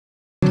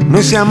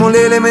Noi siamo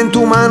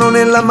l'elemento umano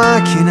nella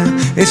macchina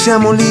e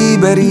siamo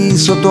liberi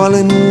sotto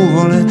alle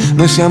nuvole.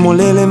 Noi siamo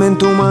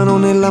l'elemento umano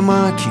nella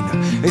macchina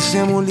e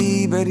siamo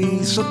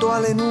liberi sotto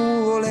alle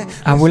nuvole.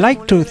 I would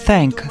like to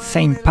thank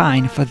Saint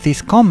Pine for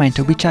this comment,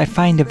 which I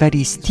find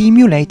very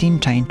stimulating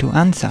trying to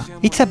answer.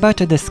 It's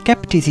about the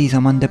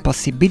skepticism on the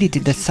possibility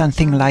that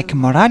something like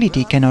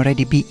morality can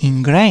already be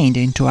ingrained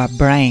into our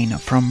brain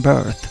from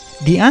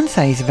birth. The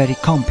answer is very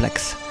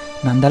complex.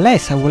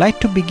 Nonetheless, I would like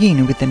to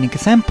begin with an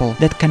example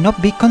that cannot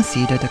be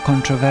considered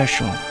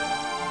controversial.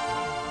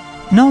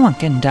 No one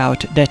can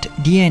doubt that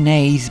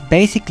DNA is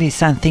basically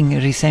something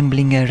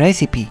resembling a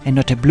recipe and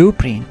not a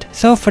blueprint.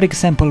 So, for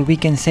example, we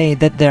can say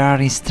that there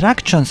are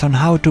instructions on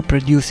how to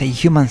produce a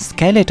human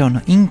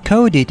skeleton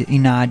encoded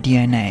in our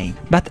DNA.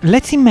 But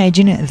let's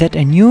imagine that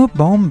a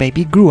newborn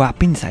baby grew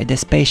up inside a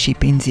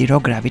spaceship in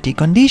zero-gravity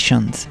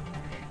conditions.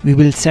 We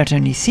will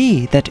certainly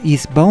see that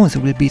his bones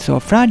will be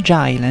so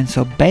fragile and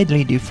so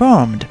badly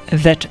deformed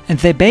that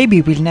the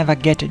baby will never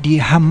get the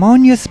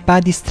harmonious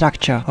body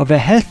structure of a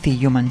healthy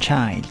human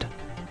child.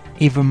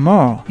 Even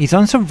more, his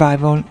own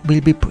survival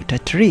will be put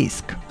at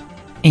risk.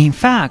 In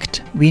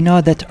fact, we know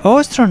that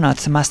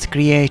astronauts must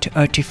create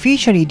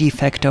artificially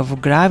defect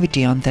of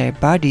gravity on their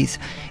bodies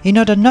in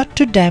order not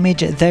to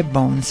damage their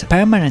bones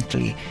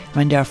permanently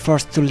when they are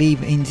forced to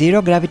live in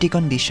zero-gravity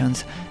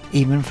conditions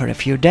even for a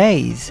few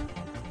days.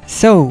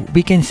 So,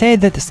 we can say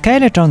that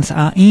skeletons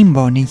are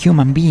inborn in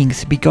human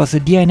beings because the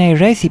DNA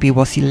recipe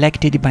was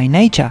selected by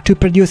nature to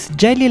produce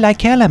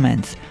jelly-like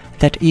elements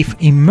that, if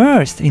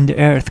immersed in the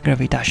Earth's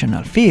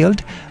gravitational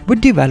field, would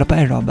develop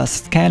a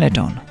robust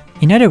skeleton.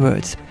 In other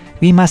words,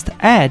 we must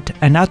add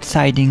an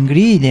outside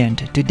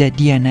ingredient to the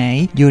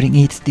DNA during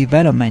its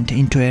development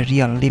into a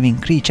real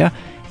living creature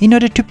in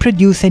order to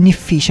produce an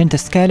efficient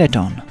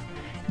skeleton.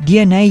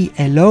 DNA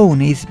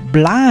alone is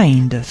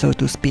blind, so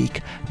to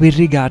speak, with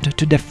regard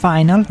to the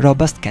final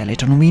robust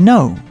skeleton we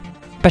know.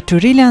 But to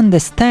really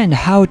understand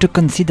how to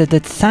consider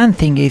that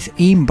something is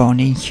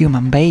inborn in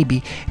human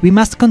baby, we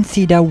must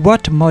consider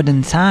what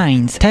modern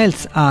science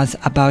tells us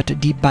about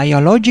the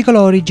biological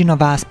origin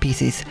of our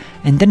species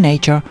and the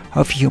nature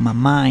of human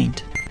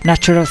mind.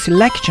 Natural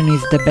selection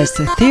is the best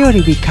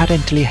theory we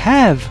currently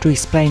have to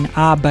explain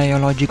our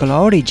biological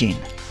origin.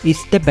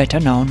 It's the better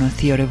known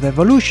theory of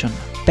evolution.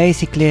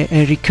 Basically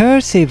a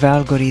recursive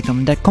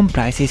algorithm that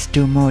comprises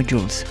two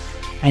modules,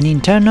 an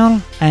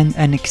internal and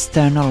an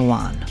external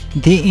one.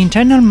 The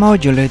internal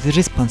module is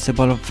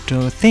responsible for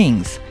two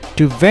things: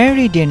 to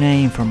vary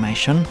DNA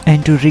information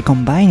and to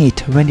recombine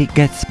it when it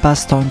gets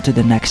passed on to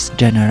the next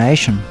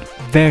generation.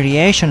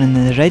 Variation and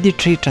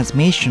hereditary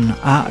transmission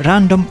are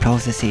random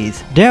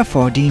processes.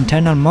 Therefore, the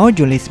internal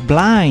module is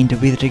blind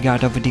with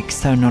regard of the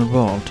external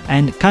world,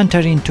 and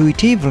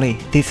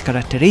counterintuitively, this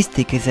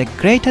characteristic is a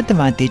great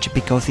advantage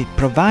because it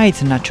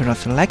provides natural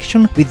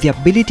selection with the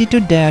ability to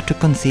dare to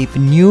conceive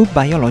new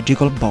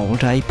biological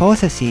bold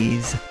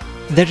hypotheses.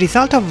 The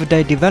result of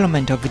the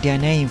development of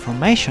DNA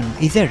information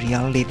is a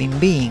real living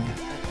being.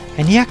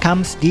 And here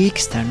comes the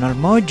external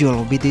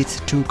module with its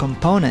two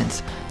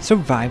components,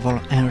 survival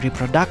and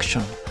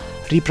reproduction.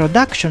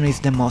 Reproduction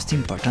is the most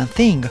important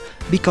thing,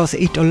 because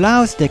it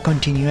allows the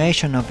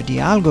continuation of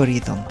the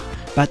algorithm,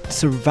 but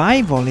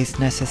survival is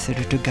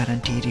necessary to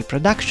guarantee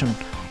reproduction.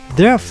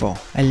 Therefore,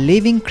 a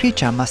living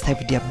creature must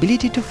have the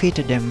ability to fit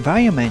the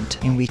environment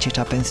in which it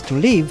happens to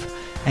live,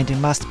 and it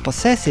must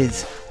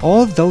possess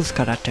all those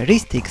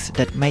characteristics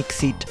that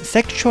makes it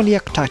sexually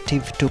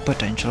attractive to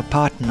potential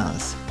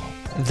partners.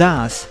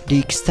 Thus, the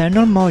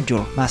external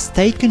module must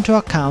take into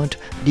account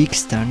the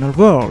external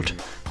world,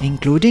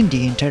 including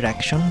the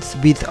interactions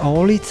with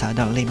all its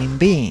other living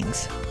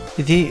beings.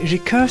 The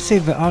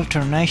recursive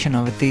alternation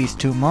of these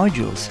two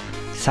modules,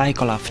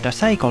 cycle after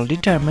cycle,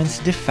 determines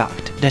the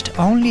fact that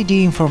only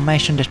the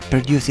information that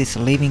produces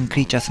living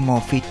creatures more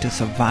fit to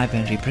survive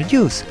and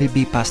reproduce will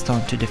be passed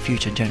on to the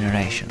future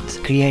generations,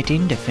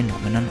 creating the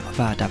phenomenon of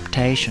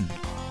adaptation.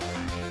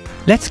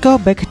 Let's go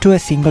back to a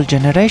single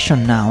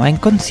generation now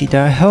and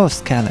consider a host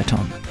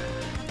skeleton.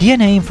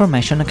 DNA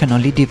information can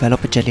only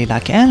develop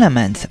jelly-like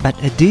elements, but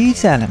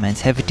these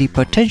elements have the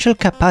potential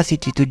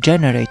capacity to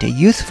generate a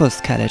useful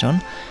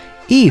skeleton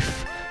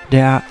if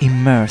they are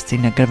immersed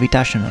in a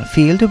gravitational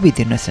field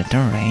within a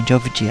certain range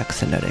of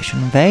g-acceleration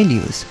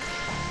values.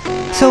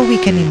 So we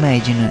can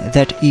imagine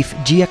that if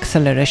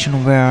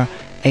g-acceleration were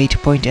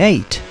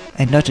 8.8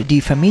 and not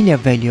the familiar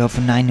value of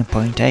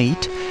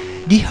 9.8,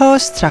 the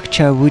host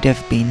structure would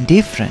have been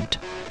different,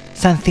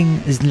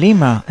 something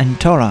slimmer and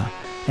taller,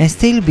 and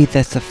still with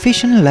a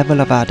sufficient level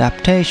of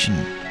adaptation.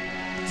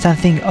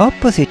 Something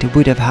opposite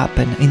would have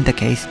happened in the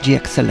case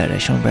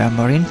g-acceleration were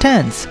more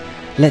intense,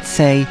 let's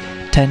say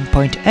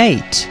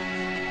 10.8.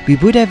 We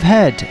would have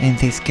had, in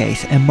this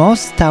case, a more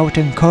stout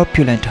and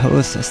corpulent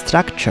host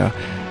structure,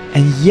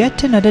 and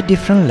yet another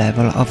different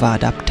level of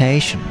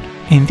adaptation.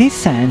 In this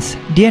sense,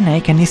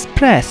 DNA can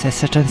express a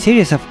certain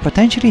series of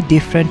potentially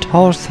different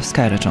host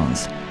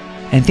skeletons,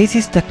 and this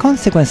is the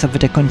consequence of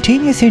the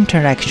continuous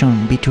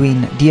interaction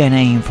between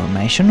DNA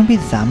information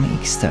with some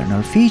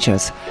external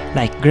features,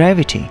 like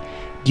gravity,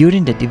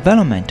 during the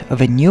development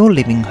of a new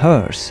living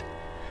horse.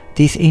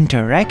 This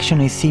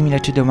interaction is similar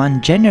to the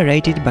one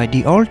generated by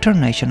the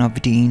alternation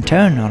of the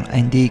internal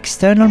and the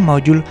external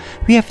module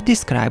we have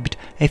described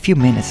a few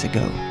minutes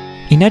ago.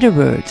 In other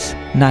words,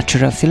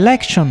 natural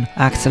selection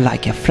acts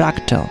like a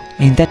fractal,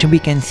 in that we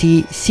can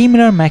see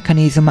similar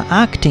mechanisms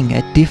acting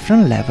at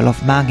different levels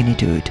of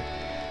magnitude,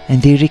 and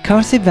the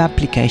recursive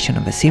application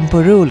of a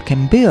simple rule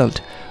can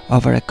build,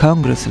 over a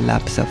congruous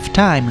lapse of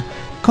time,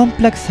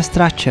 complex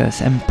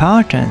structures and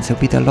patterns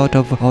with a lot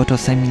of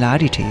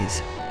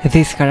autosimilarities.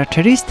 This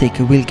characteristic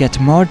will get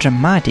more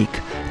dramatic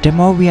the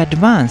more we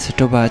advance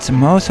towards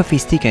more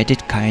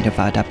sophisticated kind of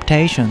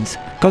adaptations.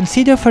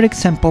 Consider, for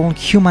example,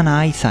 human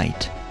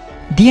eyesight.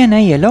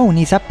 DNA alone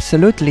is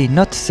absolutely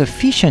not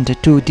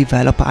sufficient to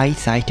develop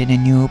eyesight in a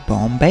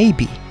newborn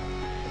baby.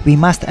 We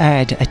must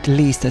add at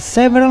least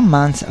several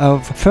months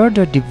of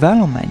further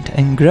development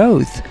and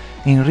growth,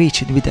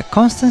 enriched with a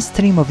constant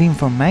stream of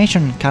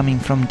information coming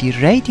from the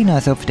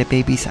retinas of the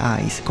baby's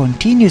eyes,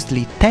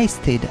 continuously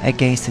tested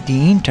against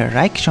the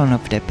interaction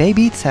of the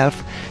baby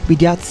itself with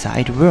the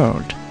outside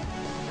world.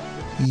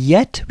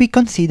 Yet we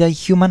consider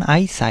human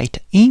eyesight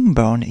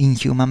inborn in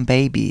human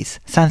babies,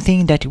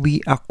 something that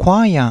we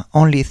acquire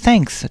only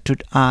thanks to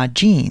our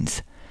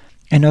genes,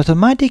 an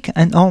automatic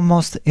and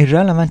almost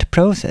irrelevant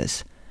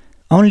process.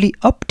 Only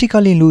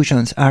optical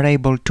illusions are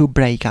able to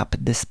break up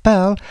the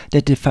spell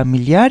that the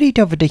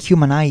familiarity of the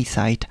human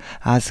eyesight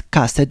has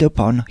casted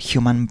upon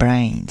human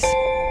brains.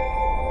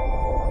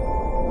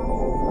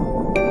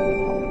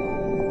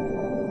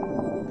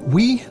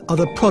 We are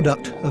the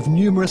product of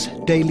numerous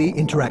daily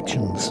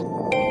interactions.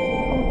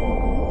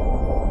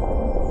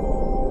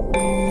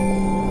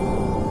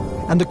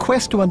 And the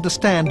quest to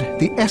understand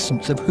the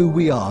essence of who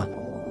we are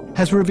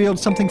has revealed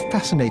something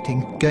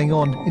fascinating going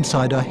on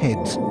inside our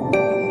heads.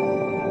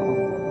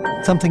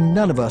 Something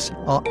none of us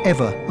are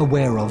ever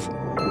aware of.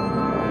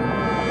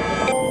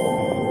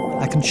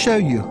 I can show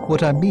you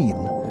what I mean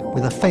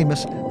with a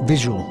famous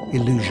visual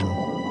illusion.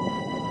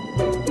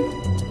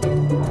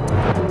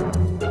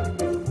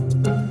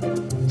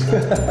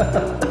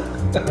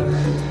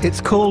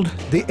 It's called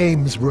the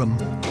Ames room.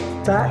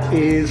 That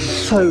is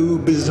so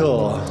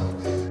bizarre.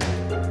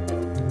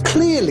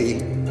 Clearly,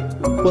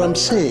 what I'm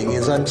seeing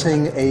is I'm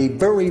seeing a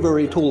very,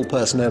 very tall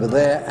person over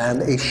there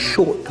and a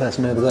short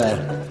person over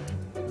there.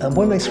 And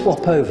when they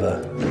swap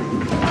over,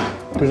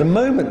 there's a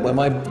moment where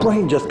my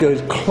brain just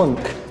goes clunk.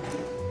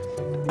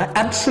 I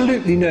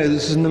absolutely know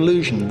this is an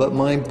illusion, but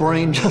my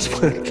brain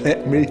just won't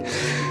let me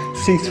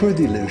see through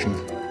the illusion.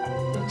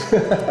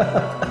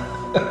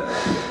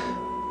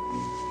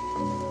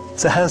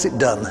 So how's it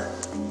done?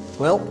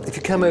 Well, if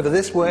you come over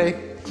this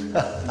way,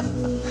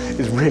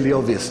 it's really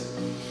obvious.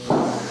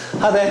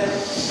 Hi there.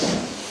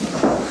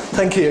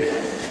 Thank you.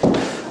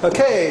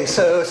 Okay,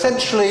 so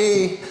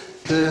essentially,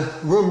 the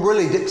room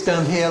really dips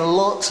down here,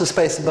 lots of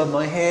space above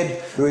my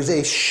head. There is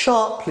a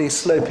sharply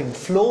sloping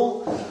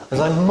floor. As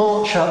I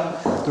march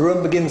up, the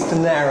room begins to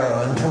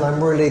narrow until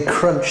I'm really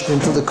crunched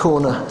into the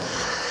corner.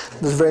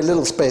 There's very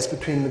little space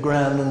between the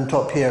ground and the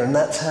top here, and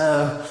that's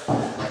how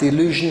the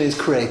illusion is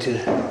created.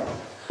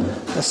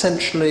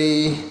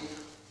 Essentially,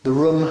 the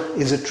room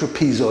is a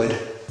trapezoid.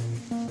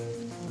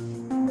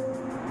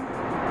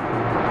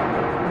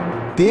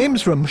 The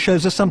Ames room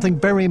shows us something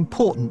very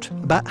important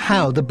about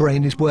how the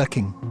brain is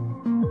working.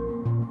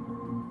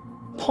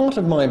 Part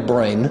of my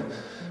brain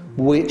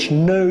which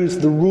knows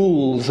the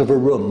rules of a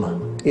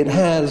room. It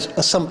has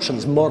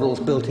assumptions, models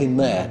built in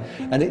there,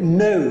 and it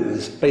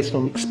knows, based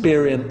on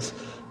experience,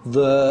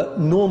 that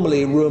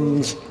normally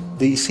rooms,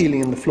 the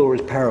ceiling and the floor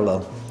is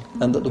parallel,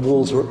 and that the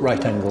walls are at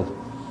right angle.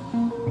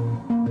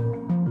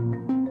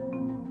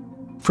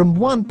 From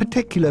one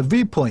particular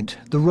viewpoint,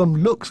 the room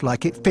looks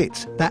like it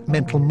fits that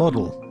mental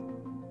model.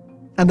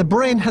 And the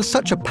brain has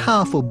such a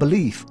powerful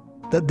belief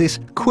that this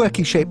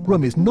quirky-shaped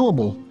room is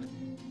normal,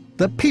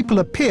 that people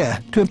appear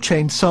to have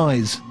changed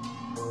size.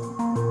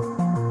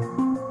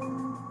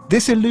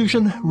 This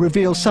illusion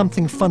reveals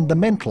something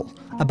fundamental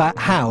about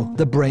how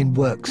the brain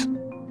works.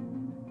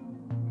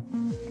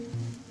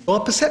 Our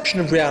perception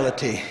of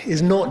reality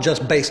is not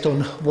just based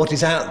on what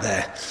is out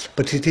there,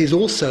 but it is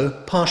also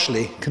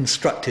partially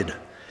constructed.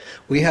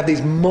 We have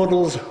these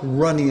models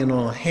running in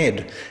our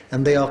head,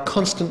 and they are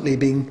constantly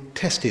being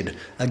tested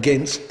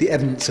against the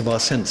evidence of our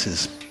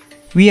senses.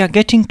 We are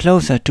getting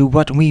closer to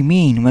what we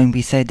mean when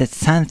we say that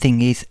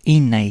something is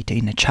innate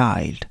in a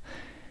child.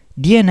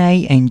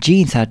 DNA and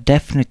genes are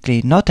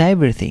definitely not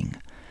everything.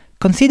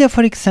 Consider,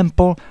 for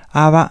example,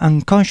 our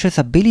unconscious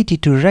ability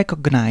to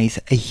recognize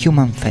a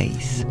human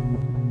face.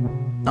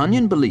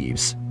 Onion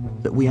believes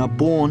that we are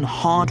born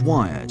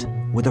hardwired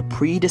with a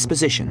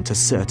predisposition to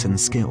certain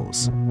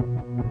skills.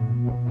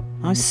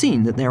 I've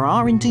seen that there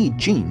are indeed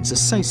genes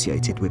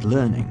associated with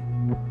learning.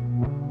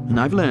 And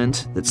I've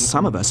learned that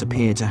some of us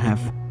appear to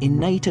have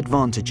innate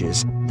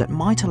advantages that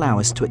might allow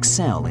us to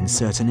excel in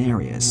certain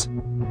areas.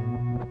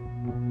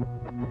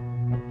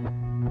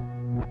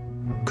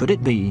 Could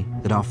it be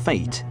that our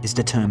fate is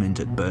determined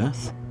at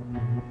birth?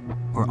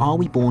 Or are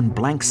we born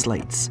blank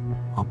slates,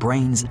 are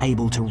brains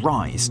able to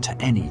rise to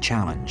any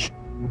challenge.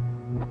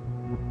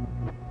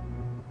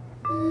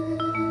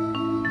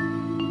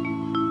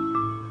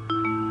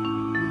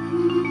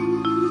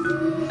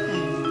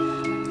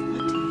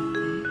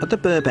 At the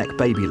Birkbeck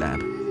Baby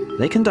Lab,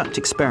 they conduct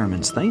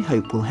experiments they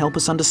hope will help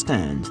us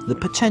understand the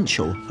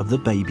potential of the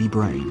baby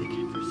brain.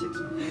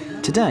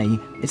 Today,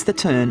 it's the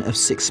turn of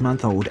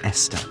 6-month-old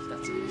Esther.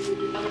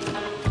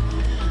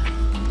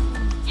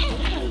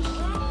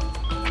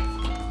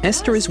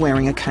 Esther is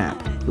wearing a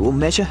cap that will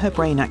measure her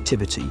brain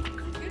activity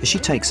as she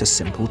takes a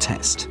simple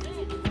test.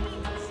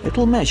 It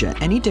will measure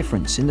any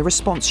difference in the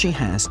response she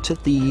has to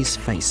these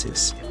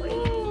faces.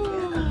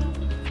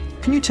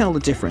 Can you tell the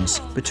difference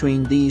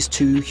between these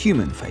two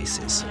human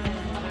faces?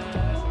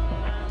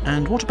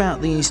 And what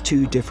about these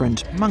two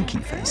different monkey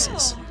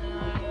faces?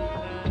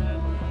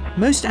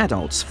 Most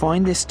adults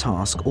find this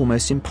task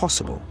almost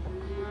impossible,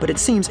 but it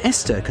seems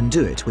Esther can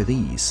do it with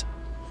ease.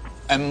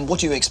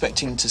 What are you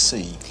expecting to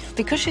see?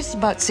 Because she's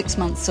about 6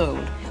 months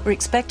old, we're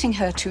expecting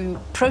her to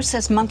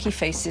process monkey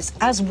faces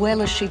as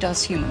well as she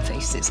does human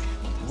faces.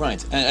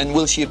 Right, and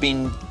will she have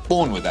been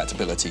born with that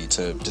ability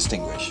to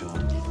distinguish? Or?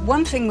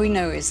 One thing we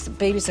know is that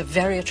babies are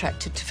very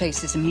attracted to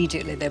faces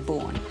immediately they're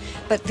born.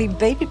 But the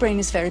baby brain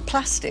is very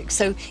plastic,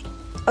 so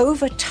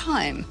over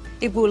time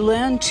it will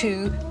learn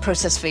to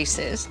process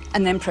faces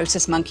and then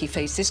process monkey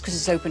faces because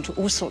it's open to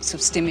all sorts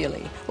of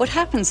stimuli. What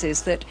happens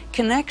is that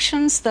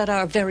connections that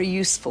are very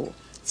useful,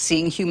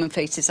 seeing human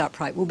faces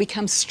upright, will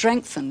become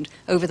strengthened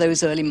over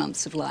those early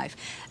months of life.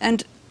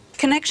 And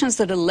connections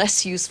that are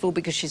less useful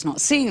because she's not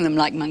seeing them,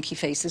 like monkey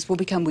faces, will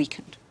become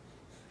weakened.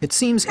 It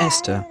seems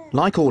Esther,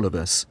 like all of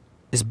us,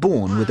 is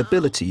born with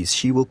abilities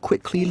she will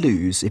quickly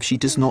lose if she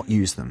does not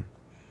use them.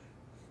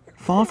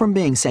 Far from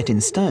being set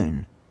in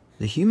stone,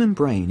 the human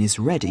brain is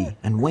ready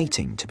and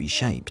waiting to be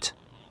shaped.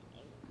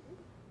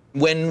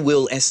 When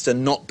will Esther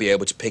not be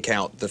able to pick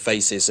out the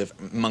faces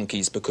of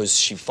monkeys because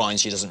she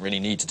finds she doesn't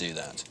really need to do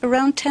that?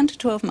 Around 10 to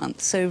 12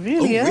 months, so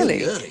really early.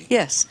 Really early?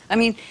 Yes. I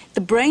mean,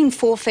 the brain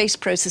for face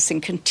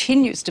processing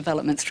continues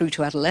development through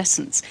to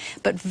adolescence,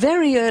 but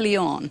very early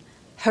on,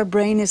 her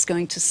brain is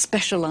going to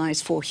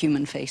specialize for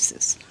human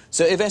faces.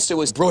 So if Esther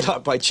was brought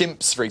up by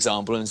chimps, for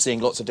example, and seeing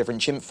lots of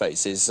different chimp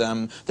faces,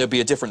 there'd be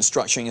a different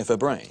structuring of her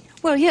brain?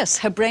 Well, yes,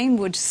 her brain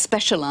would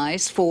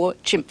specialise for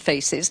chimp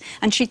faces,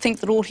 and she'd think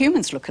that all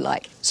humans look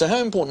alike. So how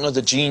important are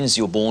the genes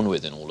you're born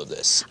with in all of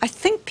this? I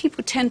think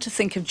people tend to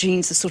think of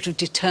genes as sort of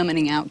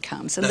determining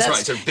outcomes. And that's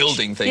right, so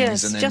building things.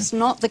 Yes, and then... just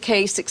not the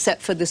case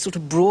except for the sort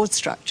of broad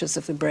structures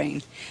of the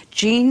brain.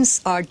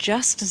 Genes are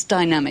just as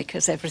dynamic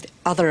as every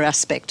other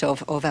aspect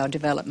of our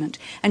development,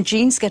 and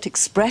genes get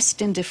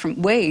expressed in different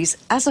ways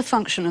as a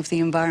function of the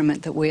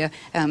environment that we're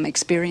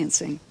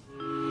experiencing.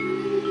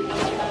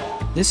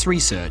 This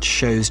research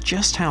shows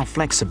just how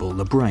flexible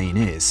the brain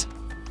is.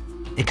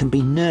 It can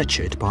be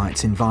nurtured by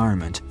its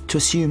environment to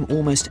assume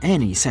almost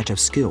any set of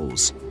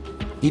skills,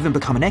 even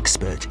become an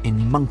expert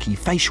in monkey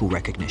facial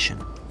recognition,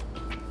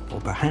 or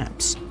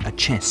perhaps a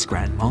chess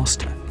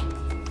grandmaster.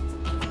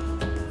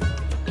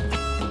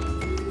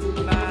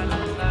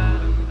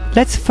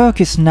 Let's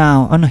focus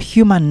now on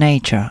human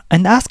nature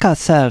and ask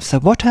ourselves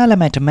what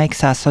element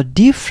makes us so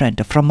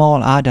different from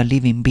all other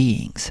living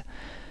beings.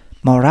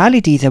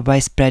 Morality is a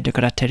widespread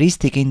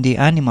characteristic in the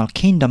animal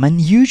kingdom,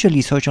 and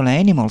usually social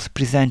animals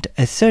present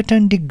a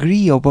certain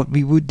degree of what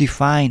we would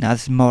define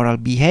as moral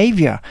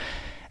behavior,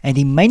 and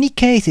in many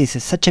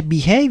cases such a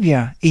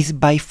behavior is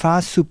by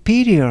far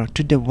superior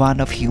to the one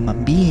of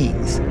human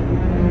beings.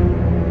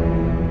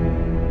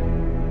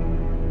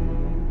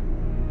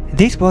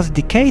 This was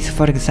the case,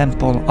 for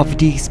example, of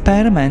the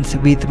experiments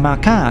with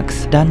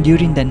macaques done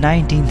during the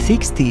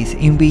 1960s,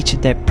 in which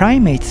the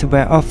primates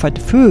were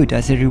offered food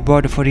as a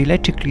reward for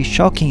electrically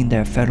shocking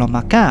their fellow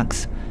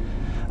macaques.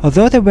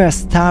 Although they were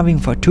starving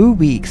for 2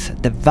 weeks,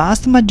 the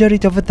vast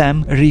majority of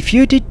them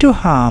refused to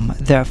harm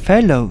their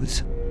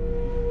fellows.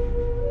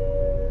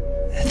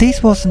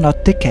 This was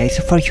not the case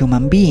for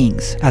human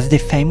beings, as the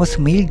famous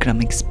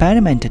Milgram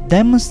experiment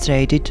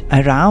demonstrated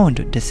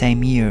around the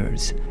same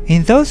years.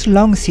 In those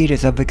long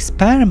series of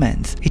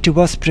experiments, it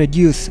was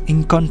produced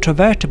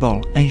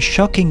incontrovertible and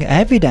shocking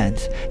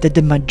evidence that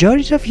the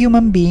majority of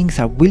human beings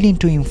are willing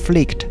to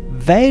inflict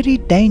very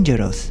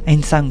dangerous,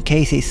 in some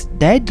cases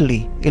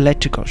deadly,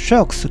 electrical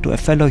shocks to a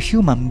fellow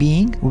human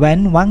being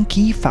when one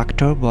key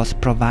factor was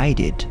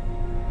provided: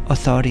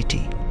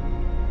 authority.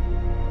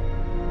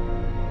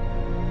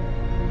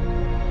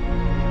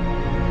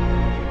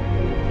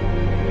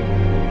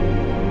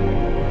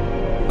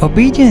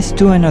 Obedience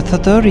to an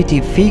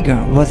authoritative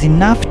figure was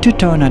enough to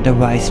turn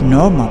otherwise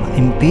normal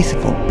and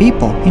peaceful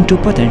people into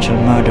potential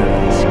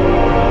murderers.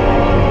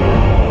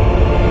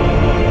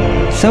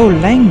 So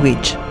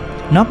language,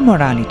 not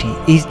morality,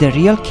 is the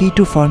real key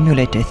to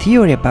formulate a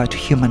theory about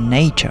human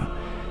nature.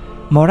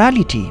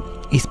 Morality,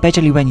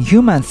 especially when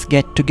humans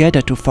get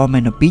together to form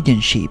an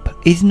obedientship,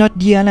 is not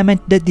the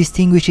element that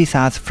distinguishes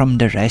us from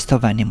the rest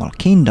of animal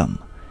kingdom.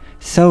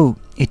 So,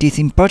 it is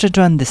important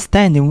to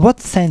understand in what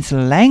sense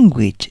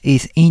language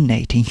is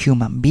innate in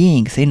human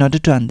beings in order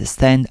to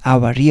understand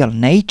our real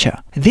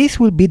nature. This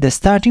will be the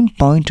starting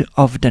point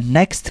of the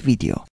next video.